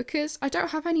 Because I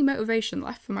don't have any motivation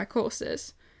left for my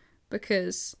courses,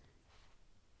 because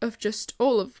of just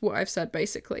all of what I've said,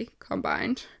 basically,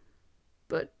 combined.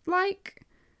 But, like,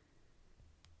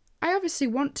 I obviously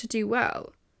want to do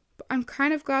well, but I'm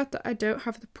kind of glad that I don't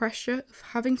have the pressure of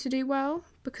having to do well,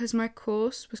 because my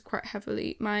course was quite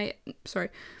heavily, my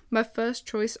first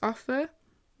choice offer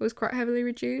was quite heavily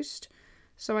reduced,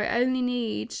 so I only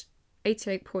need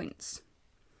 88 points,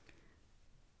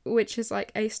 which is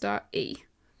like A star E.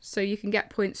 So you can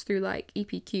get points through, like,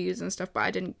 EPQs and stuff,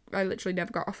 but I literally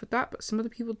never got offered that, but some other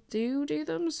people do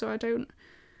them, so I don't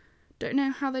know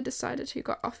how they decided who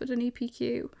got offered an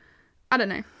EPQ. I don't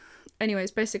know. Anyways,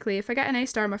 basically, if I get an A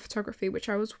star in my photography, which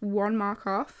I was 1 mark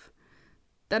off,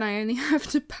 then I only have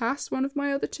to pass one of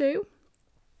my other 2.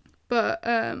 But,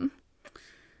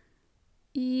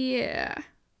 yeah,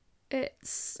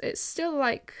 it's still,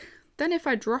 like, then if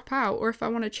I drop out, or if I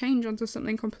want to change onto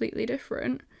something completely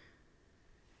different,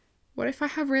 what if I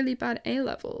have really bad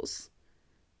A-levels?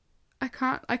 I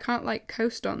can't, like,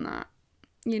 coast on that,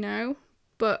 you know?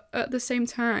 But at the same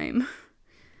time,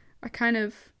 I kind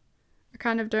of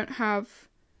don't have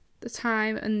the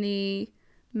time and the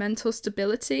mental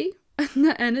stability and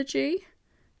the energy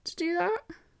to do that.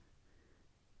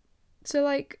 To,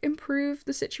 like, improve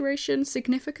the situation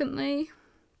significantly.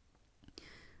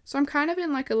 So I'm kind of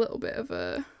in, like, a little bit of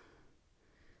a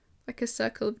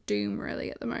circle of doom,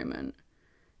 really, at the moment.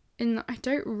 In that I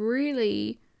don't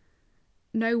really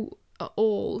know at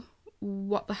all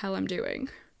what the hell I'm doing.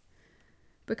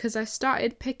 because I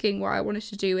started picking what I wanted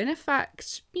to do, in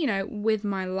effect, you know, with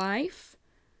my life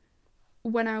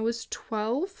when I was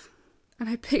 12 and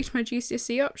I picked my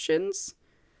GCSE options.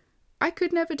 I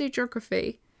could never do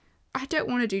geography. I don't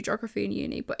want to do geography in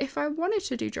uni, but if I wanted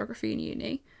to do geography in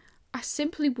uni, I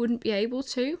simply wouldn't be able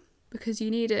to, because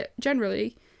you need it,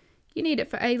 generally, you need it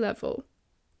for A-level.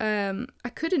 I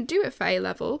couldn't do it for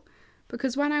A-level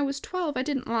because when I was 12, I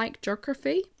didn't like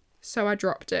geography, so I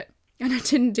dropped it, and I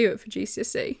didn't do it for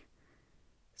GCSE.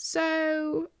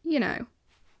 So, you know,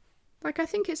 like, I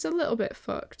think it's a little bit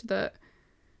fucked that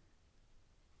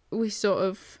we sort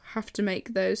of have to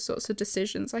make those sorts of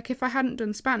decisions. Like, if I hadn't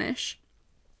done Spanish,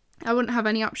 I wouldn't have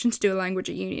any option to do a language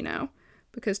at uni now,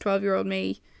 because 12-year-old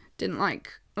me didn't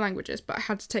like languages, but I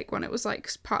had to take one. It was like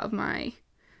part of my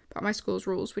school's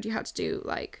rules, where you had to do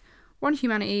like one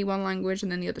humanity, one language,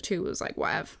 and then the other two was like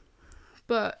whatever.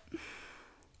 But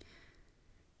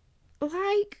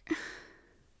like,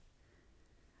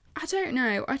 I don't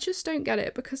know, I just don't get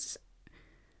it, because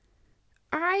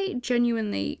I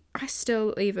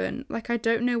still even, like, I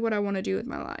don't know what I want to do with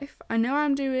my life. I know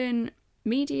I'm doing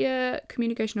media,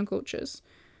 communication and cultures,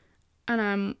 and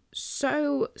I'm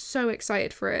so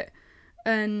excited for it,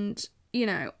 and, you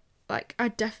know, like, I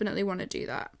definitely want to do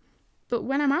that. But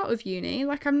when I'm out of uni,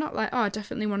 like, I'm not like, oh, I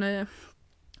definitely want to,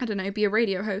 I don't know, be a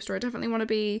radio host, or I definitely want to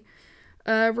be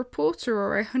a reporter,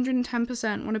 or I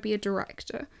 110% want to be a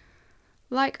director.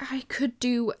 Like, I could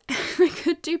do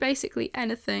basically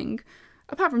anything,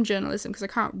 apart from journalism, because I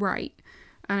can't write,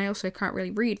 and I also can't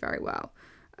really read very well.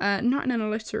 Not in an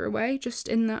illiterate way, just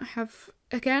in that I have,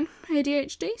 again,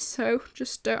 ADHD, so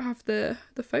just don't have the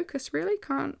focus, really,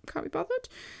 can't be bothered.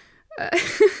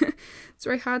 It's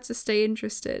very hard to stay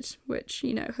interested, which,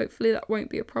 you know, hopefully that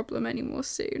won't be a problem anymore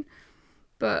soon.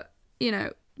 But, you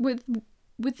know, with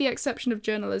the exception of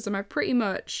journalism, I pretty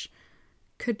much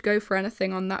could go for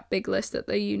anything on that big list that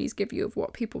the unis give you of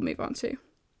what people move on to.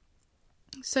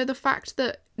 So the fact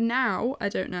that now, I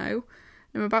don't know,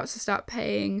 I'm about to start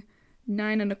paying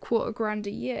 $9.25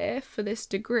 a year for this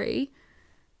degree,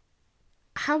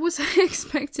 how was I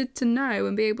expected to know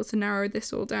and be able to narrow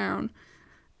this all down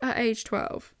at age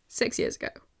 12, 6 years ago?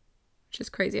 Which is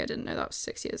crazy, I didn't know that was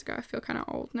 6 years ago. I feel kind of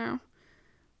old now.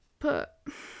 But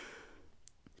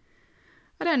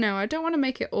I don't know, I don't want to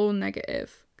make it all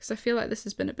negative, because I feel like this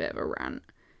has been a bit of a rant,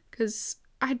 because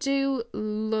I do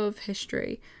love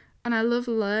history, and I love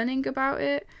learning about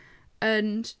it,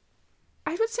 and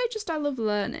I would say just I love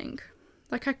learning.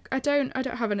 Like, I don't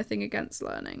have anything against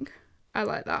learning. I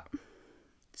like that.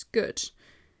 It's good.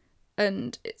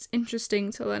 And it's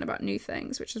interesting to learn about new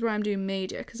things, which is why I'm doing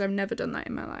media, because I've never done that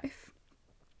in my life.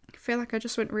 I feel like I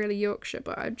just went really Yorkshire,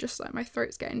 but I'm just like, my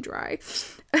throat's getting dry.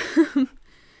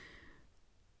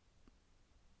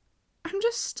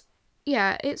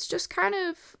 It's just kind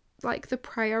of like the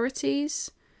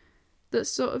priorities that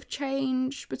sort of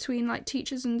change between like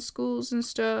teachers and schools and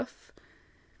stuff.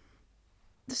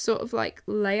 The sort of like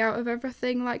layout of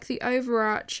everything, like the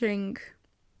overarching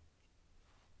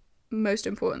most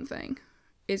important thing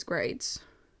is grades.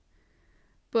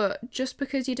 But just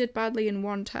because you did badly in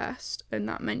one test and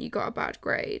that meant you got a bad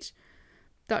grade,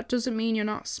 that doesn't mean you're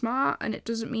not smart, and it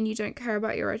doesn't mean you don't care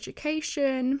about your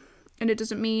education, and it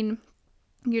doesn't mean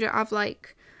you don't have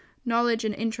like knowledge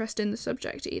and interest in the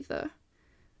subject either.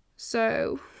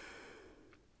 So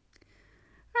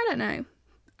I don't know.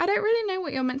 I don't really know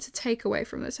what you're meant to take away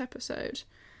from this episode.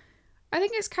 I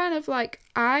think it's kind of like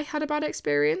I had a bad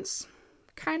experience,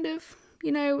 kind of,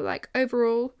 you know, like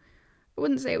overall. I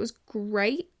wouldn't say it was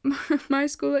great, my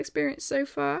school experience so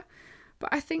far, but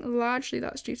I think largely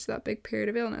that's due to that big period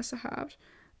of illness I had,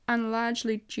 and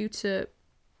largely due to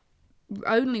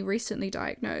only recently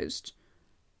diagnosed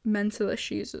mental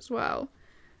issues as well.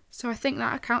 So I think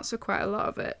that accounts for quite a lot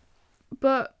of it.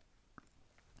 But,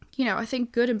 you know, I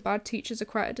think good and bad teachers are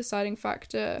quite a deciding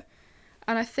factor.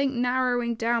 And I think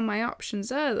narrowing down my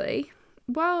options early,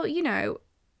 well, you know,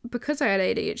 because I had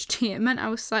ADHD, it meant I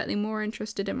was slightly more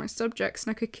interested in my subjects,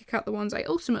 and I could kick out the ones I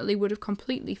ultimately would have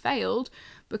completely failed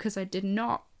because I did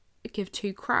not give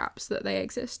two craps that they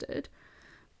existed.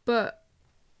 But,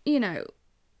 you know,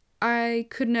 I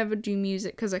could never do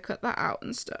music because I cut that out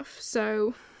and stuff.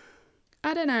 So,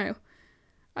 I don't know.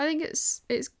 I think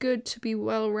it's good to be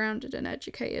well-rounded and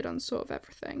educated on sort of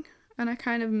everything. And I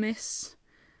kind of miss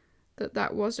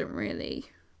that wasn't really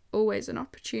always an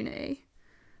opportunity.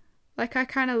 Like, I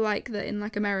kind of like that in,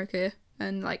 like, America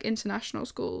and, like, international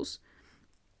schools,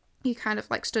 you kind of,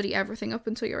 like, study everything up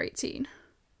until you're 18.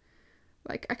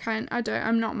 Like,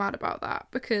 I'm not mad about that,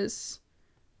 because,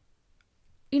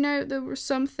 you know, there were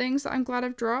some things that I'm glad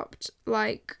I've dropped,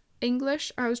 like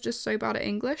English. I was just so bad at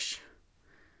English.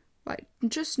 Like,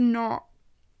 just not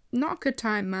a good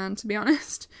time, man, to be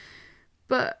honest.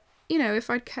 But, you know, if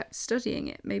I'd kept studying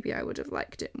it, maybe I would have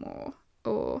liked it more.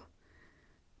 Or,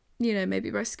 you know, maybe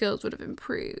my skills would have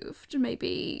improved.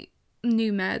 Maybe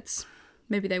new meds,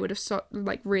 maybe they would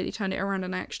have really turned it around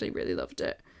and I actually really loved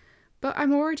it. But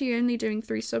I'm already only doing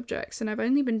 3 subjects, and I've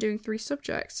only been doing 3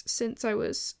 subjects since I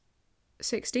was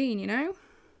 16, you know?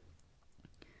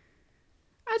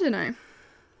 I don't know.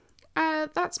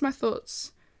 That's my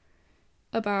thoughts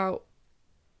about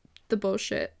the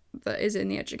bullshit that is in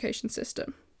the education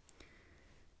system.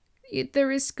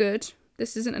 There is good.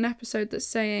 This isn't an episode that's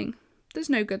saying there's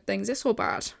no good things, it's all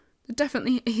bad. There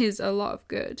definitely is a lot of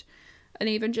good. And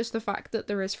even just the fact that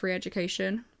there is free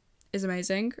education is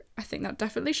amazing. I think that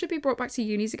definitely should be brought back to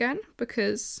unis again,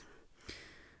 because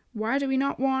why do we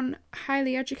not want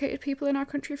highly educated people in our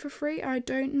country for free? I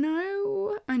don't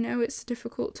know. I know it's a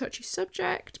difficult, touchy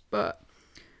subject, but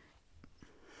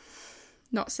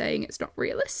not saying it's not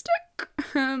realistic.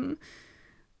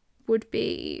 Would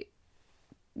be,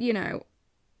 you know,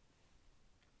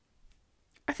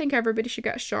 I think everybody should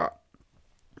get a shot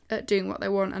at doing what they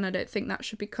want, and I don't think that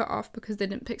should be cut off because they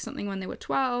didn't pick something when they were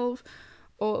 12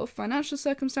 or financial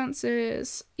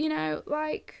circumstances. You know,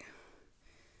 like,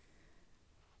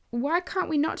 why can't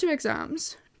we not do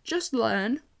exams? Just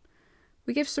learn.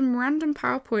 We give some random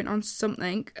PowerPoint on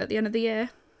something at the end of the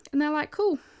year, and they're like,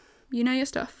 cool, you know your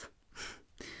stuff.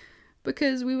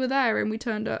 Because we were there and we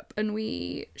turned up and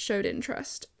we showed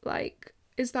interest. Like,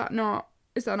 is that not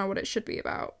what it should be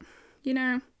about? You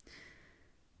know?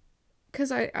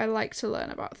 Because I like to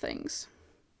learn about things.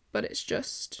 But it's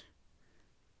just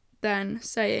then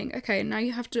saying, okay, now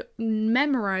you have to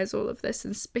memorize all of this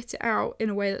and spit it out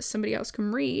in a way that somebody else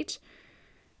can read.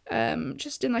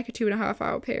 Just in like a 2.5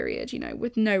 hour period, you know,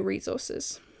 with no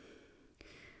resources.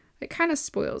 It kind of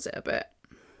spoils it a bit.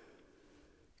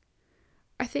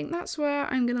 I think that's where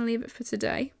I'm going to leave it for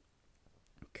today,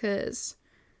 because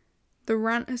the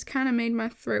rant has kind of made my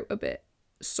throat a bit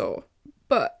sore.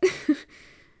 But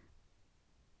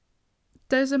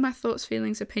those are my thoughts,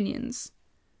 feelings, opinions.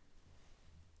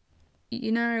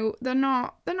 You know, they're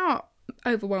not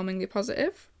overwhelmingly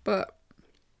positive, but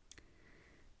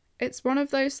it's one of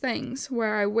those things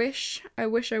where I wish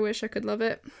I could love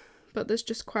it, but there's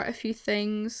just quite a few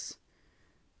things.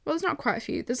 Well, there's not quite a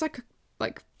few. There's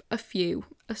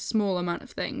a small amount of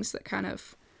things that kind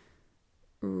of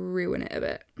ruin it a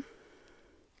bit.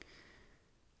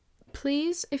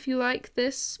 Please, if you like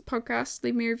this podcast,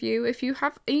 leave me a review. If you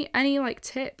have any like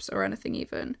tips or anything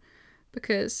even,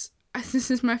 because this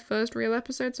is my first real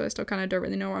episode, so I still kind of don't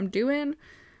really know what I'm doing.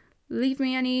 Leave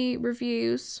me any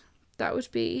reviews. That would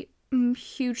be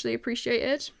hugely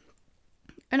appreciated.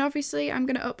 And obviously, I'm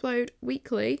going to upload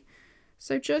weekly,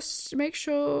 so just make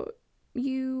sure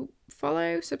you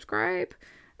follow, subscribe.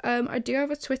 I do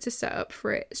have a Twitter set up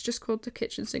for it. It's just called the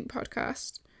Kitchen Sink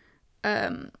Podcast.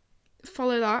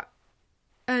 Follow that,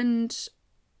 and,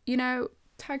 you know,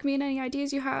 tag me in any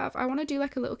ideas you have. I want to do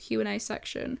like a little Q&A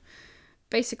section,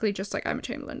 basically just like Emma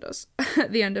Chamberlain does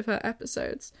at the end of her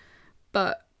episodes.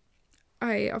 But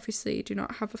I obviously do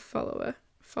not have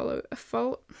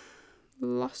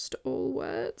lost all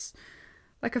words,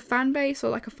 like a fan base or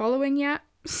like a following yet,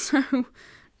 so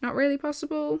not really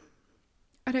possible.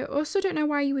 I don't know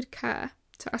why you would care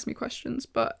to ask me questions,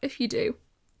 but if you do,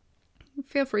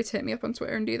 feel free to hit me up on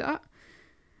Twitter and do that.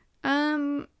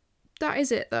 That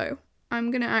is it though. I'm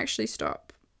gonna actually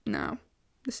stop now.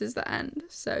 This is the end.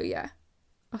 So yeah,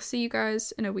 I'll see you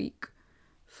guys in a week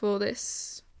for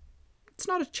this. It's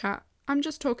not a chat. I'm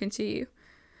just talking to you.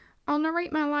 I'll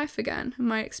narrate my life again and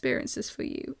my experiences for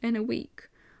you in a week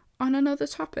on another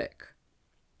topic.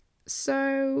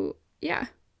 So yeah,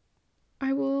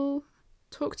 I will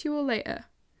talk to you all later.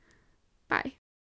 Bye.